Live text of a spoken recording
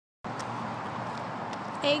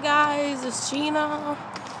Hey guys, it's Gina.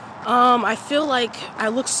 I feel like I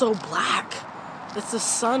look so black. It's the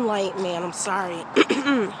sunlight, man. I'm sorry.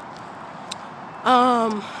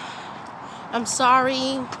 I'm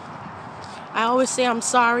sorry. I always say I'm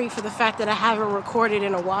sorry for the fact that I haven't recorded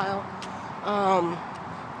in a while.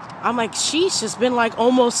 I'm like, sheesh, it's been like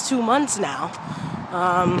almost 2 months now.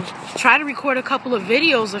 Try to record a couple of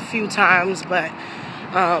videos a few times, but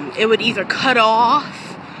it would either cut off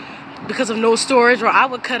because of no storage, or I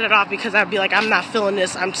would cut it off because I'd be like, I'm not feeling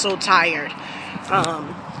this, I'm so tired.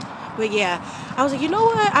 But yeah, I was like, you know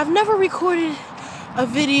what, I've never recorded a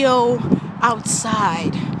video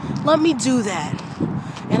outside. Let me do that.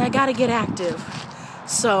 And I gotta get active.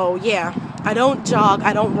 So yeah, I don't jog,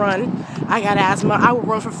 I don't run. I got asthma. I will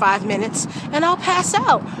run for 5 minutes and I'll pass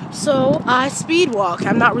out. So I speed walk.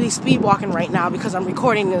 I'm not really speed walking right now because I'm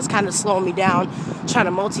recording and it's kind of slowing me down trying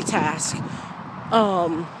to multitask.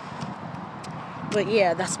 But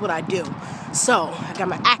yeah, that's what I do. So I got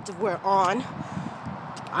my activewear on.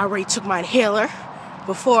 I already took my inhaler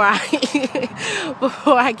before I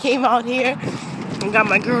came out here. I got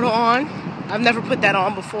my girdle on. I've never put that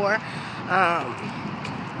on before.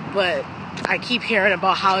 But I keep hearing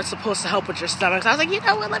about how it's supposed to help with your stomach. So I was like, you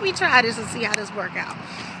know what, let me try this and see how this works out.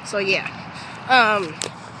 So yeah.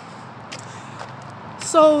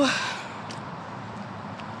 So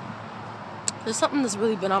there's something that's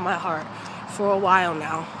really been on my heart for a while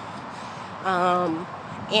now.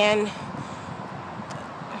 And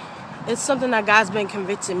it's something that God's been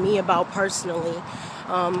convicting me about personally,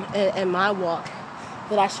 in my walk,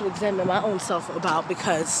 that I should examine my own self about,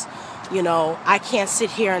 because you know, I can't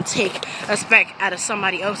sit here and take a speck out of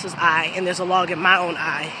somebody else's eye and there's a log in my own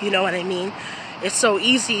eye. You know what I mean? It's so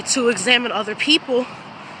easy to examine other people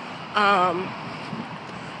and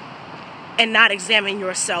not examine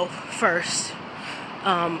yourself first.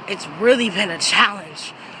 It's really been a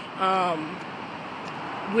challenge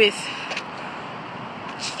with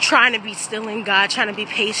trying to be still in God, trying to be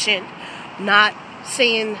patient, not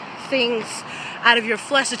saying things out of your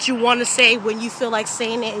flesh that you want to say when you feel like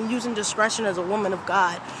saying it, and using discretion as a woman of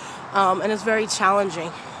God. And it's very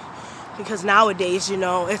challenging because nowadays, you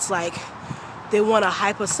know, it's like they want to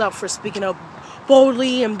hype us up for speaking up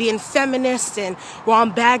boldly and being feminist, and we're on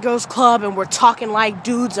Bad Girls Club and we're talking like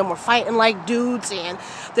dudes and we're fighting like dudes, and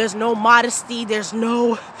there's no modesty, there's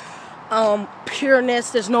no pureness,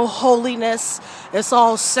 there's no holiness. It's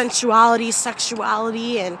all sensuality,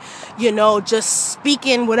 sexuality, and you know, just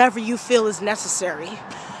speaking whatever you feel is necessary.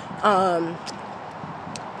 And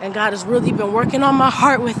God has really been working on my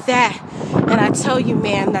heart with that. And I tell you,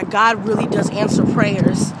 man, that God really does answer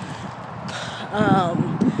prayers.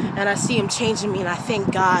 And I see him changing me, and I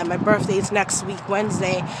thank God. My birthday is next week,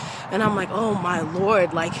 Wednesday, and I'm like, oh my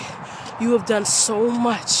Lord, like, you have done so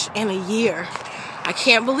much in a year. I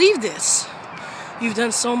can't believe this. You've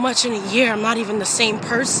done so much in a year. I'm not even the same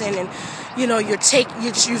person. And, you know, you've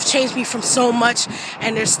changed me from so much.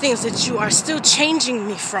 And there's things that you are still changing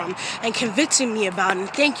me from and convicting me about. And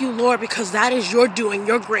thank you, Lord, because that is your doing,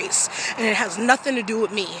 your grace. And it has nothing to do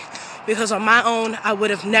with me. Because on my own, I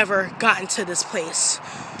would have never gotten to this place.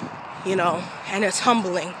 You know, and it's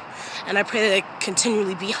humbling. And I pray that it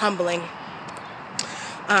continually be humbling.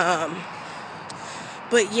 But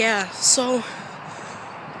yeah, so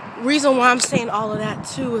reason why I'm saying all of that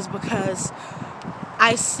too is because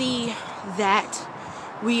I see that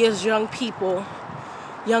we as young people,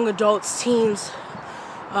 young adults, teens,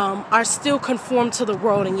 are still conformed to the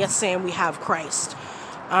world and yet saying we have Christ.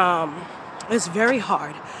 It's very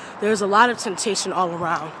hard. There's a lot of temptation all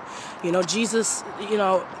around. You know, Jesus, you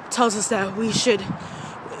know, tells us that we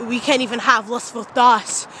can't even have lustful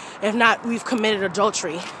thoughts if not we've committed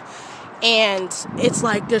adultery. And it's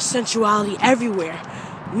like there's sensuality everywhere.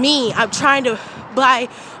 Me, I'm trying to buy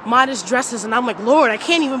modest dresses, and I'm like, Lord, I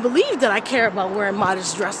can't even believe that I care about wearing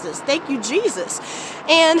modest dresses. Thank you, Jesus.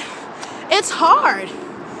 And it's hard.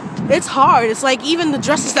 It's hard. It's like even the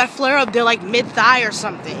dresses that flare up, they're like mid-thigh or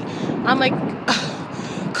something. I'm like,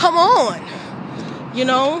 come on. You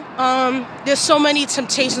know, there's so many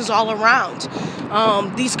temptations all around.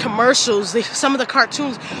 These commercials, some of the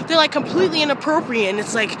cartoons, they're like completely inappropriate, and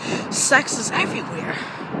it's like sex is everywhere.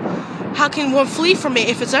 How can one flee from it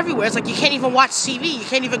if it's everywhere? It's like you can't even watch TV. You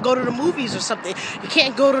can't even go to the movies or something. You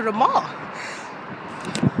can't go to the mall.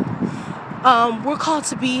 We're called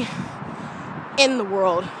to be in the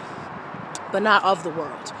world, but not of the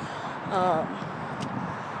world.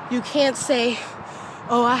 You can't say,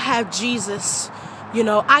 oh, I have Jesus. You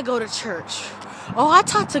know, I go to church. Oh, I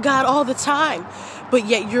talk to God all the time. But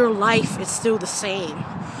yet your life is still the same.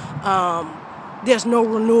 there's no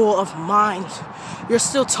renewal of mind. You're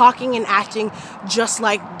still talking and acting just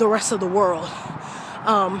like the rest of the world.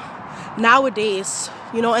 Nowadays,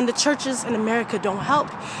 and the churches in America don't help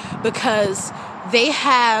because they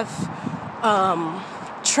have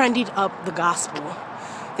trendied up the gospel.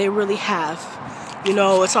 They really have.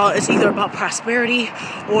 It's either about prosperity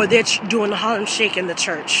or they're doing the Harlem Shake in the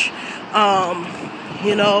church.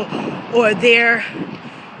 Or they're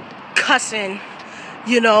cussing,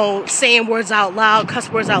 saying words out loud, cuss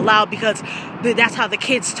words out loud because that's how the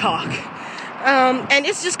kids talk. And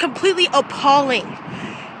it's just completely appalling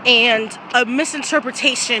and a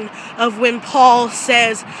misinterpretation of when Paul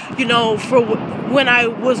says, for when I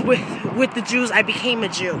was with the Jews, I became a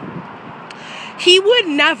Jew. He would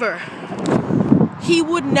never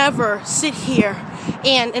sit here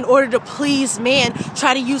and, in order to please man,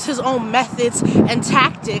 try to use his own methods and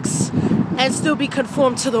tactics and still be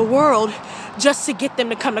conformed to the world just to get them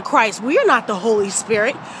to come to Christ. We are not the Holy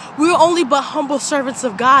Spirit. We are only but humble servants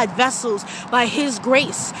of God, vessels by His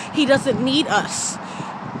grace. He doesn't need us.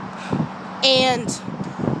 And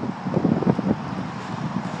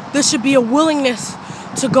there should be a willingness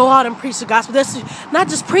to go out and preach the gospel. That's not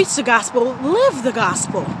just preach the gospel, live the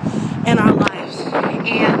gospel in our lives. And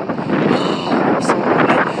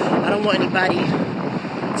I don't want anybody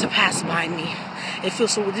to pass by me. It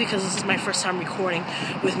feels so weird because this is my first time recording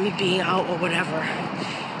with me being out or whatever.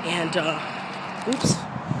 And, oops,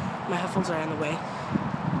 my headphones are in the way.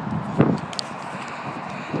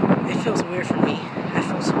 It feels weird for me. I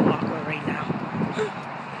feel so awkward right now.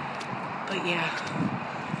 But yeah.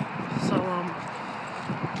 So,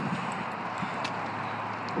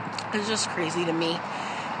 it's just crazy to me.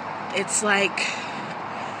 It's like,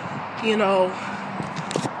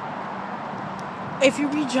 if you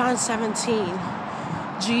read John 17,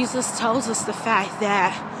 Jesus tells us the fact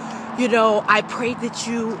that, I pray that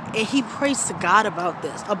and he prays to God about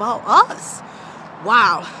this, about us.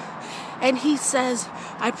 Wow. And he says,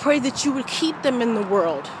 I pray that you would keep them in the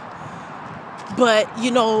world. But,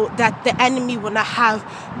 that the enemy will not have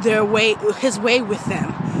his way with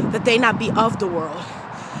them, that they not be of the world.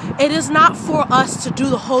 It is not for us to do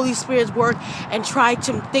the Holy Spirit's work and try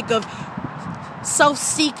to think of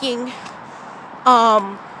self-seeking,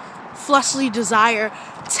 fleshly desire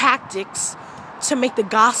tactics to make the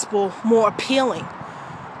gospel more appealing.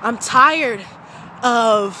 I'm tired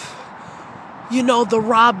of, the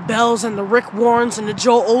Rob Bells and the Rick Warrens and the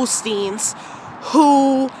Joel Osteens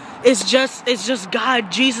who it's just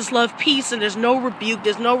God, Jesus, love, peace, and there's no rebuke,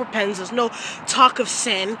 there's no repentance, there's no talk of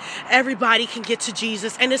sin. Everybody can get to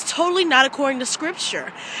Jesus, and it's totally not according to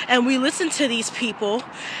Scripture. And we listen to these people,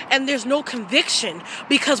 and there's no conviction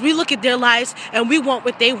because we look at their lives and we want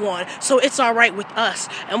what they want, so it's all right with us,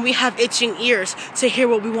 and we have itching ears to hear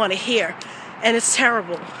what we want to hear, and it's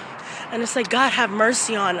terrible. And it's like, God, have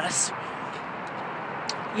mercy on us.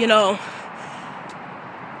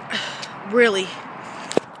 Really.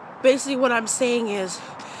 Basically what I'm saying is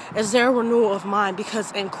there a renewal of mind?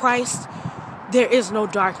 Because in Christ, there is no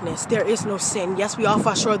darkness. There is no sin. Yes, we all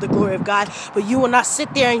fall short of the glory of God, but you will not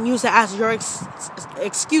sit there and use it as your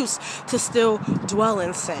excuse to still dwell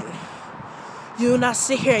in sin. You will not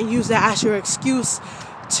sit here and use that as your excuse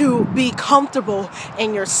to be comfortable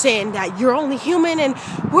in your sin, that you're only human and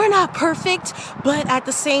we're not perfect. But at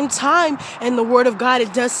the same time, in the Word of God,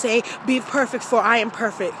 it does say, be perfect for I am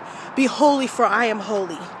perfect. Be holy for I am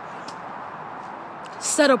holy.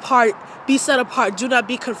 Set apart, be set apart. Do not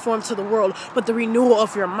be conformed to the world, but the renewal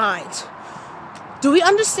of your mind. Do we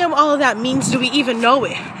understand what all of that means? Do we even know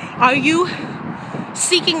it? Are you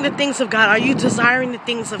seeking the things of God? Are you desiring the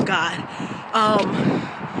things of God?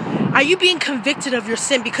 Are you being convicted of your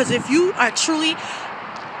sin? Because if you are truly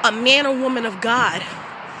a man or woman of God,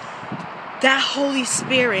 that Holy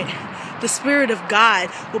Spirit, the Spirit of God,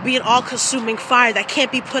 will be an all-consuming fire that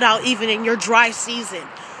can't be put out even in your dry season,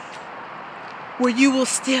 where you will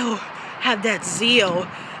still have that zeal,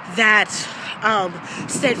 that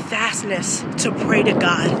steadfastness to pray to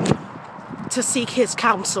God, to seek His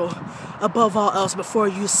counsel above all else before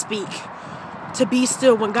you speak, to be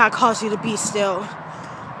still when God calls you to be still,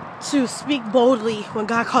 to speak boldly when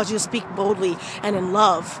God calls you to speak boldly and in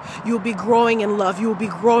love. You will be growing in love. You will be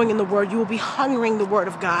growing in the Word. You will be hungering the Word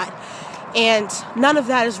of God. And none of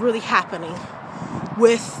that is really happening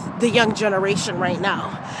with the young generation right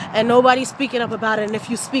now. And nobody's speaking up about it. And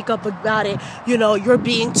if you speak up about it, you're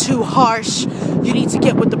being too harsh. You need to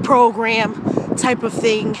get with the program type of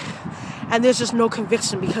thing. And there's just no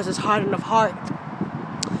conviction because it's hardened of heart.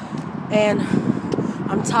 And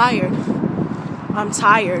I'm tired. I'm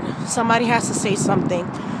tired. Somebody has to say something.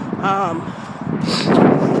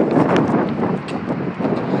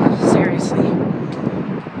 Seriously.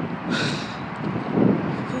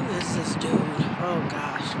 Oh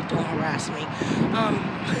gosh, don't harass me.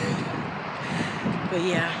 But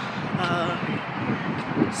yeah,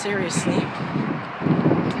 seriously.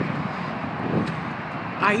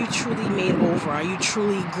 Are you truly made over? Are you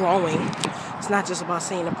truly growing? It's not just about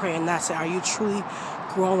saying a prayer and that's it. Are you truly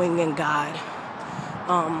growing in God?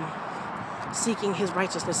 Seeking His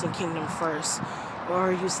righteousness and kingdom first? Or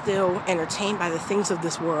are you still entertained by the things of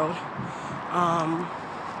this world?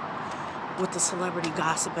 With the celebrity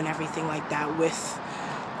gossip and everything like that, with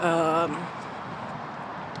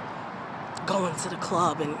going to the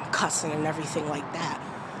club and cussing and everything like that.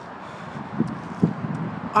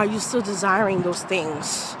 Are you still desiring those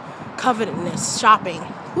things? Covetousness, shopping.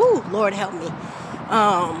 Woo, Lord help me.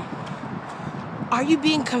 Are you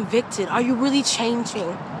being convicted? Are you really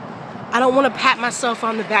changing? I don't want to pat myself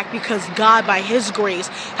on the back because God, by His grace,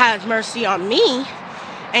 has mercy on me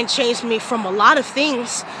and changed me from a lot of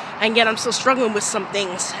things, and yet I'm still struggling with some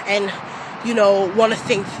things and, want to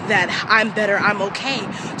think that I'm better, I'm okay.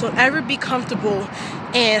 Don't ever be comfortable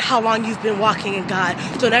in how long you've been walking in God.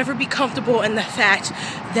 Don't ever be comfortable in the fact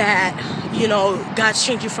that, God's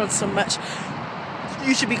changed you from so much.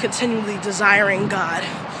 You should be continually desiring God.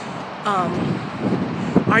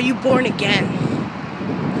 Are you born again?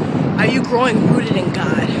 Are you growing rooted in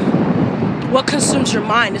God? What consumes your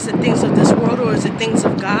mind? Is it things of this world or is it things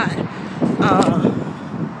of God?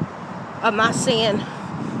 I'm not saying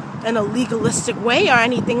in a legalistic way or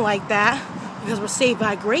anything like that, because we're saved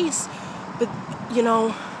by grace. But,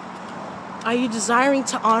 are you desiring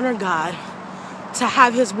to honor God, to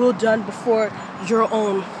have His will done before your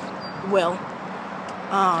own will,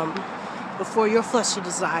 before your fleshly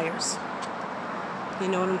desires? You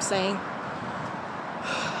know what I'm saying?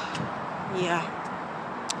 Yeah.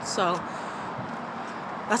 So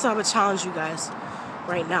that's what I would challenge you guys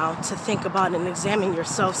right now to think about and examine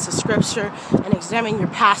yourselves to Scripture and examine your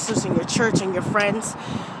pastors and your church and your friends,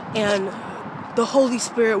 and the Holy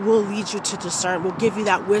Spirit will lead you to discern, will give you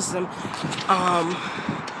that wisdom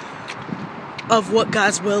of what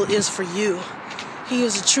God's will is for you. He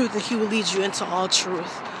is the truth and He will lead you into all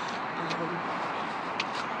truth,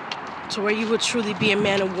 to where you will truly be a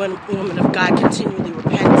man and woman of God, continually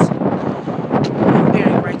repenting and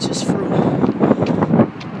bearing righteous fruit.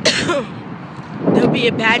 There'll be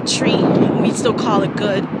a bad tree, and we still call it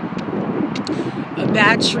good. A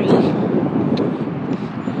bad tree,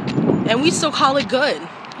 and we still call it good,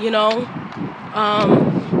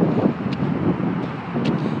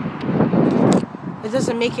 It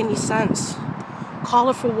doesn't make any sense. Call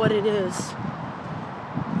it for what it is.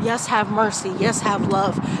 Yes, have mercy. Yes, have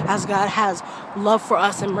love, as God has love for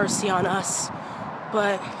us and mercy on us.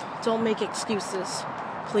 But don't make excuses,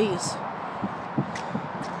 please.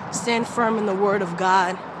 Stand firm in the Word of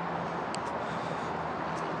God,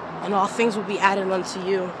 and all things will be added unto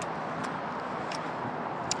you.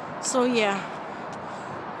 So yeah,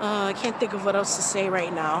 I can't think of what else to say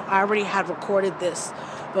right now. I already had recorded this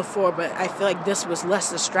before, but I feel like this was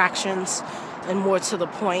less distractions and more to the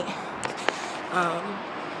point.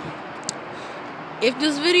 If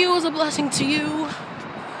this video is a blessing to you,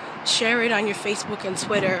 share it on your Facebook and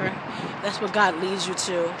Twitter. That's what God leads you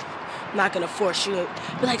to. I'm not going to force you.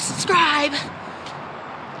 Be like, subscribe.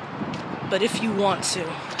 But if you want to,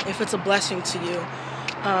 if it's a blessing to you,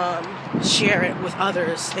 share it with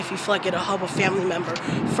others. If you feel like it'll help a family member,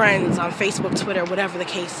 friends, on Facebook, Twitter, whatever the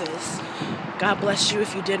case is. God bless you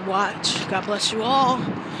if you did watch. God bless you all.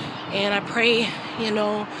 And I pray,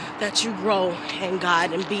 that you grow in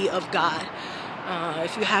God and be of God.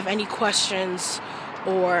 If you have any questions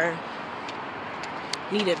or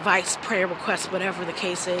need advice, prayer requests, whatever the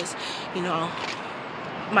case is,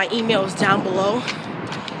 my email is down below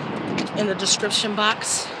in the description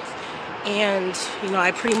box. And,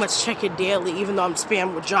 I pretty much check it daily, even though I'm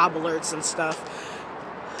spammed with job alerts and stuff.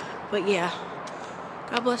 But yeah,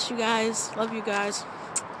 God bless you guys. Love you guys.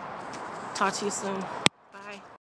 Talk to you soon.